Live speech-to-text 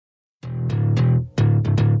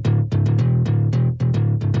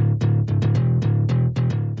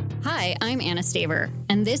Anna Staver,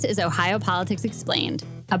 and this is Ohio Politics Explained,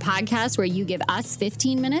 a podcast where you give us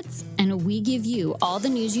 15 minutes and we give you all the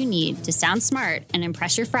news you need to sound smart and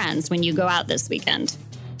impress your friends when you go out this weekend.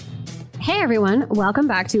 Hey everyone, welcome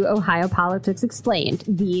back to Ohio Politics Explained,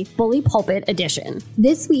 the fully pulpit edition.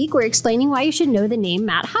 This week, we're explaining why you should know the name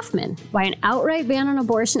Matt Huffman, why an outright ban on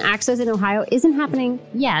abortion access in Ohio isn't happening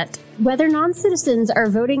yet, whether non-citizens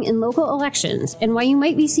are voting in local elections, and why you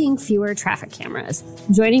might be seeing fewer traffic cameras.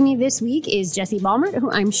 Joining me this week is Jesse Balmert,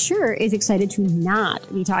 who I'm sure is excited to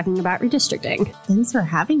not be talking about redistricting. Thanks for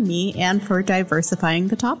having me and for diversifying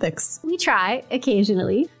the topics. We try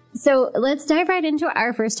occasionally. So let's dive right into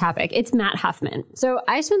our first topic. It's Matt Huffman. So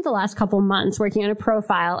I spent the last couple months working on a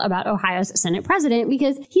profile about Ohio's Senate president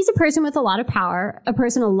because he's a person with a lot of power, a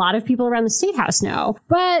person a lot of people around the State House know,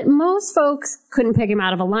 but most folks couldn't pick him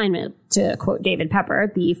out of alignment, to quote David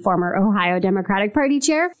Pepper, the former Ohio Democratic Party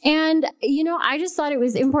chair. And, I just thought it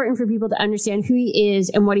was important for people to understand who he is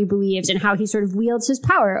and what he believes and how he sort of wields his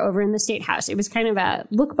power over in the State House. It was kind of a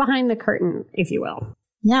look behind the curtain, if you will.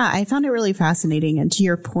 Yeah, I found it really fascinating. And to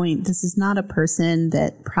your point, this is not a person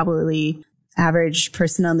that probably average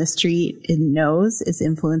person on the street knows is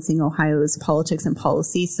influencing Ohio's politics and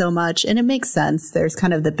policy so much. And it makes sense. There's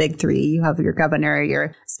kind of the big three. You have your governor,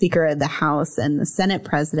 your Speaker of the House, and the Senate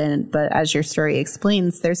president. But as your story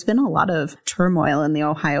explains, there's been a lot of turmoil in the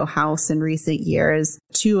Ohio House in recent years.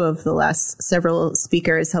 Two of the last several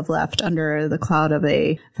speakers have left under the cloud of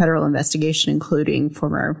a federal investigation, including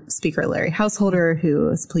former Speaker Larry Householder, who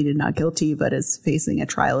has pleaded not guilty but is facing a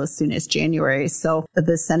trial as soon as January. So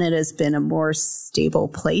the Senate has been a more stable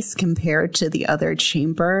place compared to the other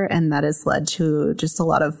chamber, and that has led to just a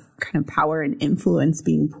lot of kind of power and influence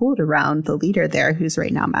being pulled around the leader there, who's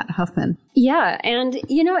right now Matt Huffman. Yeah. And,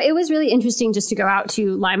 it was really interesting just to go out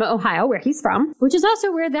to Lima, Ohio, where he's from, which is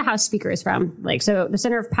also where the House Speaker is from. So the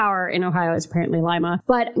center of power in Ohio is apparently Lima.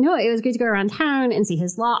 But no, it was great to go around town and see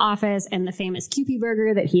his law office and the famous Kewpie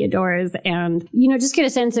burger that he adores and, just get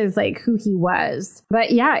a sense of who he was.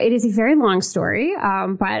 But yeah, it is a very long story,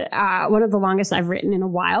 but one of the longest I've written in a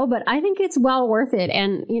while. But I think it's well worth it.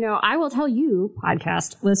 And, I will tell you,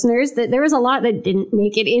 podcast listeners, that there was a lot that didn't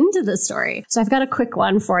make it into the story. So I've got a quick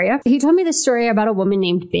one for you. He told me the story about a woman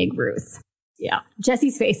named Big Ruth. Yeah.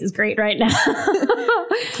 Jesse's face is great right now.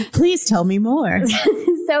 Please tell me more.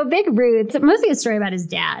 So Big Ruth, mostly a story about his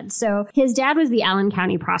dad. So his dad was the Allen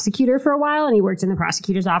County prosecutor for a while, and he worked in the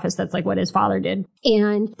prosecutor's office. That's what his father did.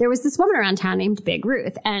 And there was this woman around town named Big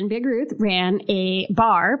Ruth. And Big Ruth ran a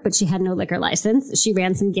bar, but she had no liquor license. She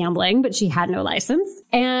ran some gambling, but she had no license.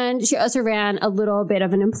 And she also ran a little bit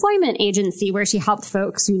of an employment agency where she helped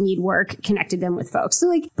folks who need work, connected them with folks.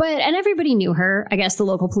 So and everybody knew her. I guess the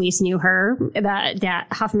local police knew her.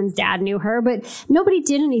 Huffman's dad knew her, but nobody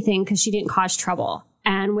did anything because she didn't cause trouble.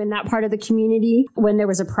 And when that part of the community, when there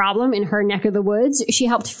was a problem in her neck of the woods, she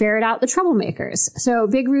helped ferret out the troublemakers. So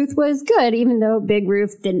Big Ruth was good, even though Big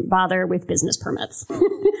Ruth didn't bother with business permits.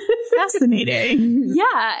 Fascinating.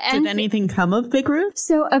 Yeah. Did anything come of Big Ruth?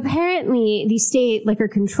 So apparently the state liquor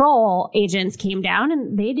control agents came down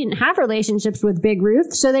and they didn't have relationships with Big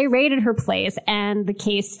Ruth. So they raided her place and the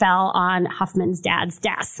case fell on Huffman's dad's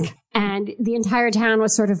desk. And the entire town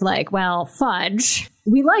was sort of well, fudge.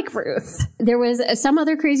 We like Ruth. There was some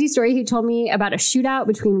other crazy story he told me about a shootout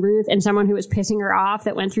between Ruth and someone who was pissing her off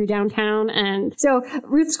that went through downtown. And so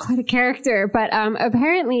Ruth's quite a character. But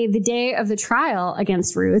apparently the day of the trial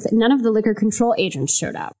against Ruth, none of the liquor control agents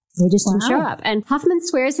showed up. They just didn't show up. And Huffman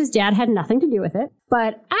swears his dad had nothing to do with it.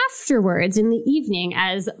 But afterwards, in the evening,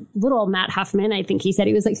 as little Matt Huffman, I think he said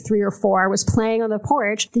he was 3 or 4, was playing on the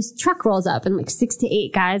porch, this truck rolls up and 6 to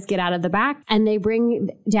 8 guys get out of the back and they bring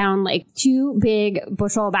down 2 big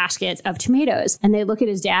bushel baskets of tomatoes. And they look at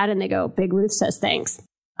his dad and they go, Big Ruth says thanks.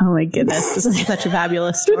 Oh my goodness. This is such a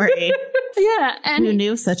fabulous story. Yeah. And who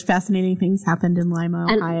knew such fascinating things happened in Lima,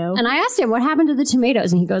 Ohio? And I asked him, what happened to the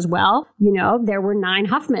tomatoes? And he goes, well, there were 9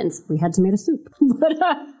 Huffmans. We had tomato soup. But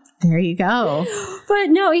there you go. But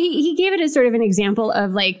no, he gave it as sort of an example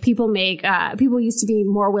of people used to be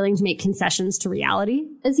more willing to make concessions to reality,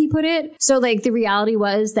 as he put it. So the reality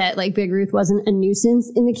was that Big Ruth wasn't a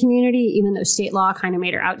nuisance in the community, even though state law kind of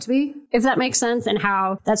made her out to be, if that makes sense. And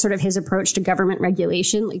how that's sort of his approach to government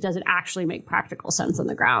regulation. Does it actually make practical sense on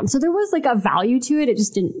the ground? So there was a value to it. It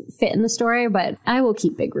just didn't fit in the story, but I will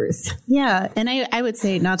keep Big Ruth. Yeah. And I would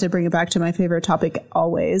say, not to bring it back to my favorite topic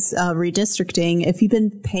always, redistricting, if you've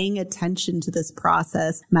been paying attention to this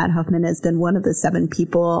process, Matt Huffman has been one of the 7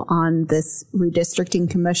 people on this redistricting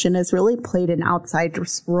commission, has really played an outside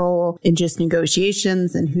role in just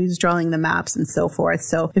negotiations and who's drawing the maps and so forth.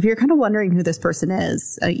 So if you're kind of wondering who this person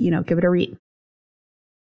is, give it a read.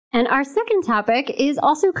 And our second topic is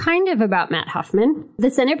also kind of about Matt Huffman.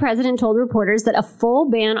 The Senate president told reporters that a full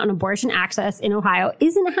ban on abortion access in Ohio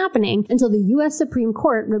isn't happening until the U.S. Supreme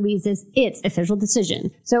Court releases its official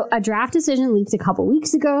decision. So a draft decision leaked a couple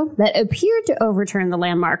weeks ago that appeared to overturn the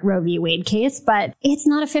landmark Roe v. Wade case, but it's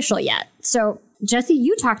not official yet. So, Jesse,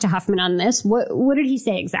 you talked to Huffman on this. What did he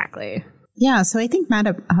say exactly? Yeah, so I think Matt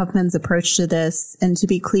Huffman's approach to this, and to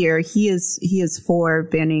be clear, he is for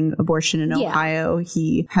banning abortion in Ohio.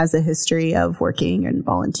 He has a history of working and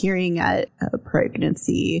volunteering at a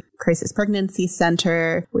crisis pregnancy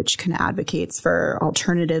center, which kind of advocates for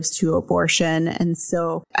alternatives to abortion. And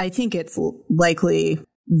so I think it's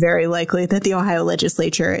very likely that the Ohio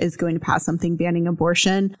legislature is going to pass something banning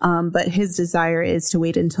abortion. But his desire is to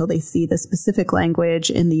wait until they see the specific language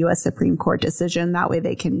in the U.S. Supreme Court decision. That way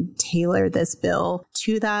they can tailor this bill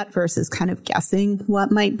to that versus kind of guessing what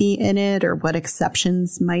might be in it or what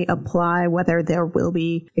exceptions might apply, whether there will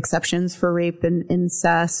be exceptions for rape and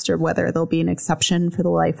incest or whether there'll be an exception for the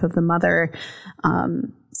life of the mother.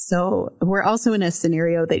 So we're also in a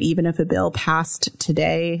scenario that even if a bill passed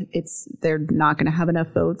today, they're not going to have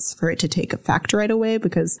enough votes for it to take effect right away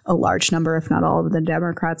because a large number, if not all of the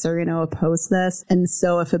Democrats are going to oppose this. And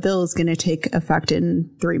so if a bill is going to take effect in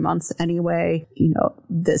 3 months anyway,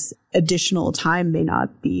 this additional time may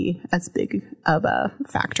not be as big of a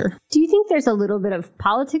factor. Do you think there's a little bit of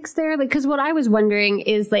politics there? Because what I was wondering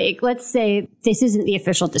is let's say this isn't the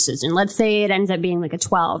official decision. Let's say it ends up being a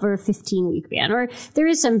 12 or 15 week ban, or there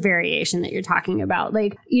is some variation that you're talking about.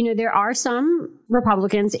 There are some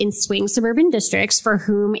Republicans in swing suburban districts for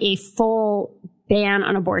whom a full ban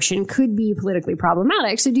on abortion could be politically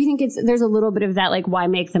problematic. So do you think there's a little bit of that, why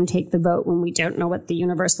make them take the vote when we don't know what the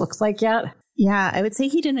universe looks like yet? Yeah, I would say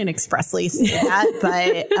he didn't expressly say that,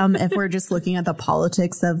 but if we're just looking at the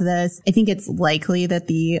politics of this, I think it's likely that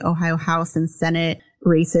the Ohio House and Senate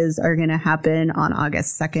races are going to happen on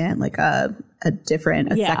August 2nd,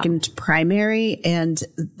 a second primary, and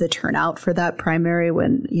the turnout for that primary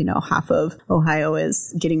when, half of Ohio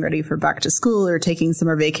is getting ready for back to school or taking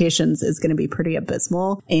summer vacations is going to be pretty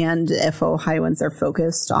abysmal. And if Ohioans are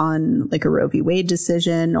focused on a Roe v. Wade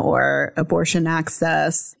decision or abortion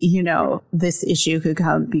access, this issue could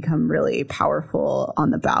become really powerful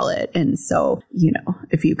on the ballot. And so,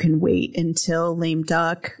 if you can wait until lame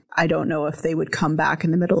duck, I don't know if they would come back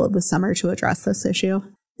in the middle of the summer to address this issue.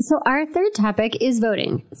 So our third topic is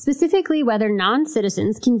voting, specifically whether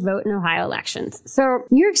non-citizens can vote in Ohio elections. So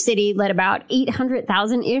New York City let about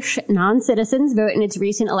 800,000-ish non-citizens vote in its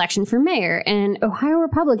recent election for mayor, and Ohio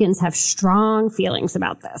Republicans have strong feelings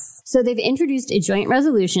about this. So they've introduced a joint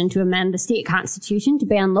resolution to amend the state constitution to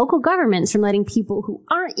ban local governments from letting people who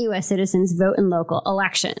aren't U.S. citizens vote in local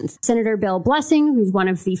elections. Senator Bill Blessing, who's one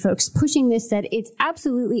of the folks pushing this, said it's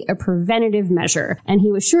absolutely a preventative measure, and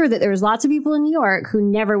he was sure that there was lots of people in New York who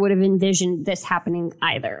never would have envisioned this happening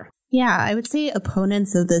either. Yeah, I would say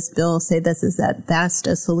opponents of this bill say this is at best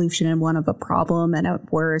a solution and one of a problem, and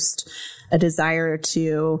at worst a desire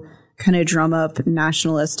to kind of drum up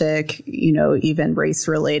nationalistic, even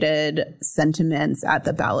race-related sentiments at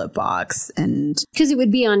the ballot box. And because it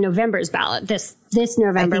would be on November's ballot this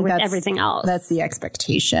November with everything else. That's the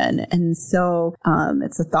expectation. And so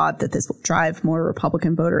it's a thought that this will drive more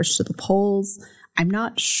Republican voters to the polls. I'm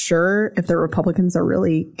not sure if the Republicans are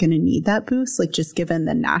really going to need that boost, just given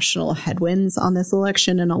the national headwinds on this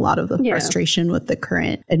election and a lot of the frustration with the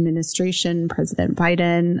current administration, President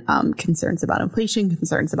Biden, concerns about inflation,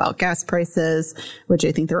 concerns about gas prices, which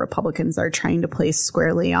I think the Republicans are trying to place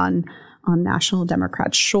squarely on national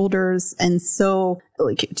Democrats' shoulders. And so,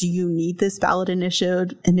 do you need this ballot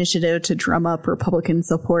initiative to drum up Republican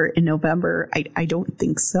support in November? I don't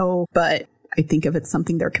think so, but I think if it's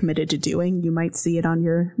something they're committed to doing, you might see it on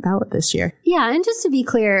your ballot this year. Yeah, and just to be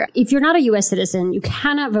clear, if you're not a U.S. citizen, you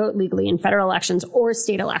cannot vote legally in federal elections or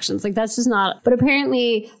state elections. That's just not. But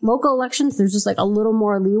apparently, local elections, there's just a little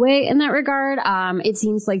more leeway in that regard. It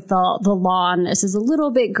seems like the law on this is a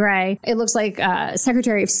little bit gray. It looks like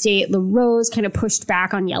Secretary of State LaRose kind of pushed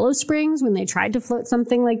back on Yellow Springs when they tried to float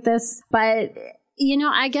something like this. But,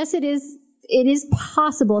 I guess it is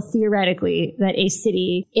possible theoretically that a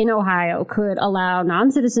city in Ohio could allow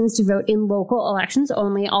non-citizens to vote in local elections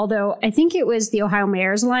only, although I think it was the Ohio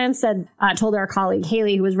Mayor's Alliance told our colleague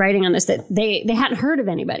Haley, who was writing on this, that they hadn't heard of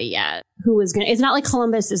anybody yet who was going to. It's not like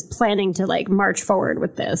Columbus is planning to march forward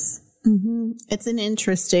with this. Mm-hmm. It's an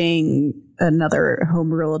interesting another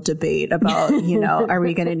home rule debate about, are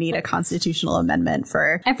we going to need a constitutional amendment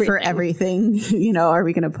for everything? Are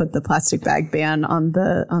we going to put the plastic bag ban on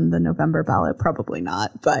the November ballot? Probably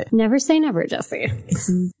not. But never say never, Jesse.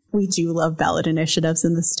 We do love ballot initiatives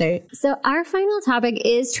in the state. So our final topic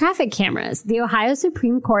is traffic cameras. The Ohio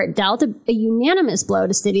Supreme Court dealt a unanimous blow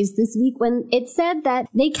to cities this week when it said that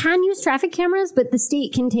they can use traffic cameras, but the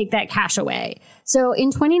state can take that cash away. So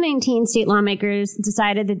in 2019, state lawmakers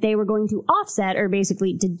decided that they were going to offset or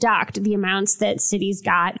basically deduct the amounts that cities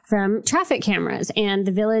got from traffic cameras. And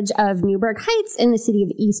the village of Newburgh Heights and the city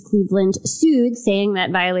of East Cleveland sued, saying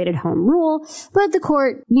that violated home rule. But the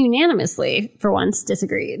court unanimously, for once,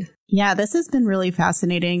 disagreed. Yeah, this has been really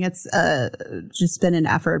fascinating. It's just been an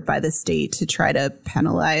effort by the state to try to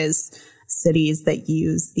penalize cities that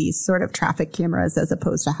use these sort of traffic cameras as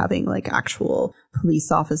opposed to having like actual police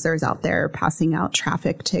officers out there passing out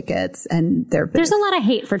traffic tickets. And there's a lot of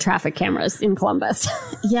hate for traffic cameras in Columbus.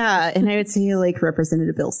 Yeah. And I would say like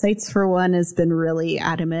Representative Bill Seitz, for one, has been really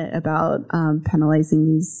adamant about penalizing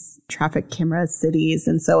these traffic camera cities.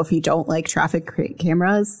 And so if you don't like traffic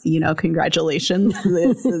cameras, congratulations.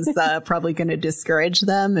 This is probably going to discourage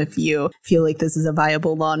them. If you feel like this is a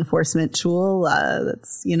viable law enforcement tool,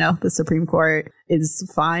 that's, the Supreme Court is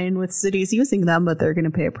fine with cities using them, but they're going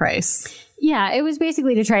to pay a price. Yeah, it was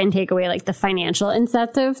basically to try and take away like the financial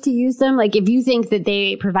incentive to use them. Like if you think that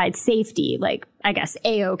they provide safety, like I guess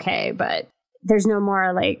A-okay, but there's no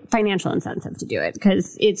more like financial incentive to do it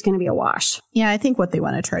because it's going to be a wash. Yeah, I think what they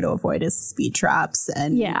want to try to avoid is speed traps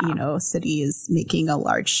and, cities making a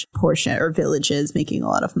large portion or villages making a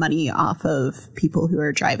lot of money off of people who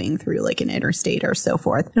are driving through like an interstate or so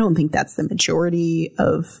forth. I don't think that's the majority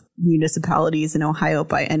of municipalities in Ohio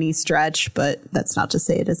by any stretch, but that's not to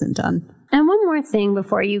say it isn't done. And one more thing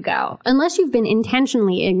before you go. Unless you've been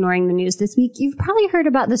intentionally ignoring the news this week, you've probably heard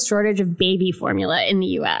about the shortage of baby formula in the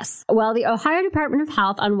U.S. Well, the Ohio Department of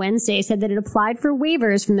Health on Wednesday said that it applied for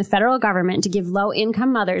waivers from the federal government to give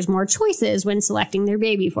low-income mothers more choices when selecting their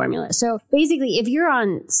baby formula. So basically, if you're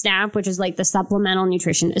on SNAP, which is like the Supplemental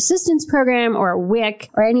Nutrition Assistance Program, or WIC,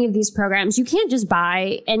 or any of these programs, you can't just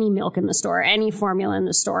buy any milk in the store, any formula in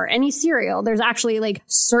the store, any cereal. There's actually like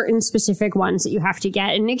certain specific ones that you have to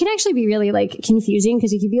get. And it can actually be really like confusing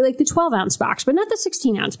because it could be like the 12-ounce box, but not the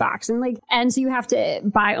 16-ounce box. And so you have to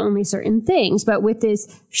buy only certain things. But with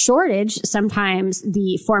this shortage, sometimes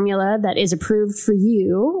the formula that is approved for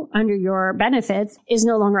you under your benefits is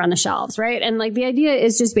no longer on the shelves, right? And like the idea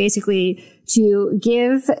is just basically to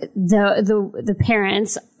give the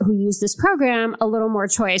parents who use this program a little more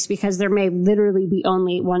choice because there may literally be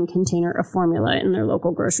only one container of formula in their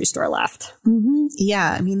local grocery store left. Mm-hmm.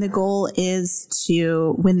 Yeah. I mean, the goal is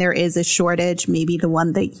to, when there is a shortage, maybe the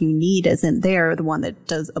one that you need isn't there. The one that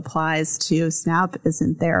applies to SNAP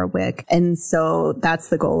isn't there, WIC. And so that's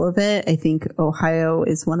the goal of it. I think Ohio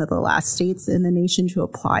is one of the last states in the nation to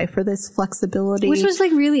apply for this flexibility. Which was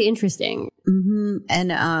like really interesting. Mm-hmm.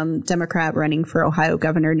 And Democrat running for Ohio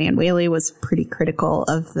Governor Nan Whaley was pretty critical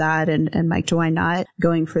of that, and Mike DeWine not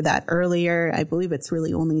going for that earlier. I believe it's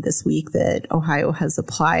really only this week that Ohio has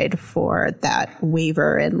applied for that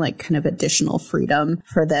waiver and like kind of additional freedom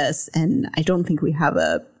for this. And I don't think we have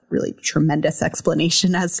a really tremendous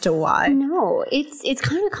explanation as to why. No, it's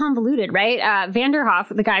kind of convoluted, right?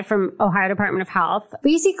 Vanderhoff, the guy from Ohio Department of Health,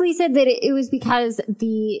 basically said that it was because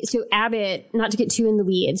so Abbott, not to get too in the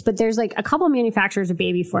weeds, but there's like a couple of manufacturers of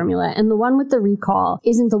baby formula, and the one with the recall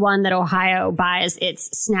isn't the one that Ohio buys its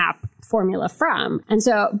SNAP formula from. And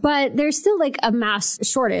so, but there's still like a mass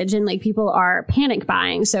shortage and like people are panic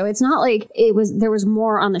buying. So it's not like there was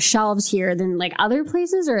more on the shelves here than like other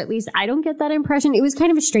places, or at least I don't get that impression. It was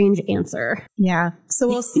kind of a strange answer. Yeah. So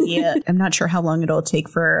we'll see. I'm not sure how long it'll take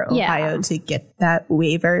for Ohio to get that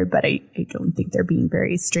waiver, but I don't think they're being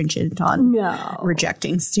very stringent on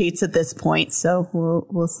rejecting states at this point. So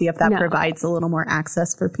we'll see if that provides a little more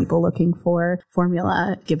access for people looking for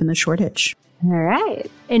formula given the shortage. All right.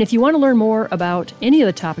 And if you want to learn more about any of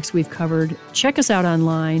the topics we've covered, check us out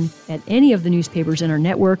online at any of the newspapers in our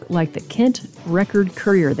network, like the Kent Record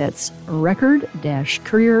Courier. That's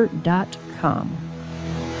record-courier.com.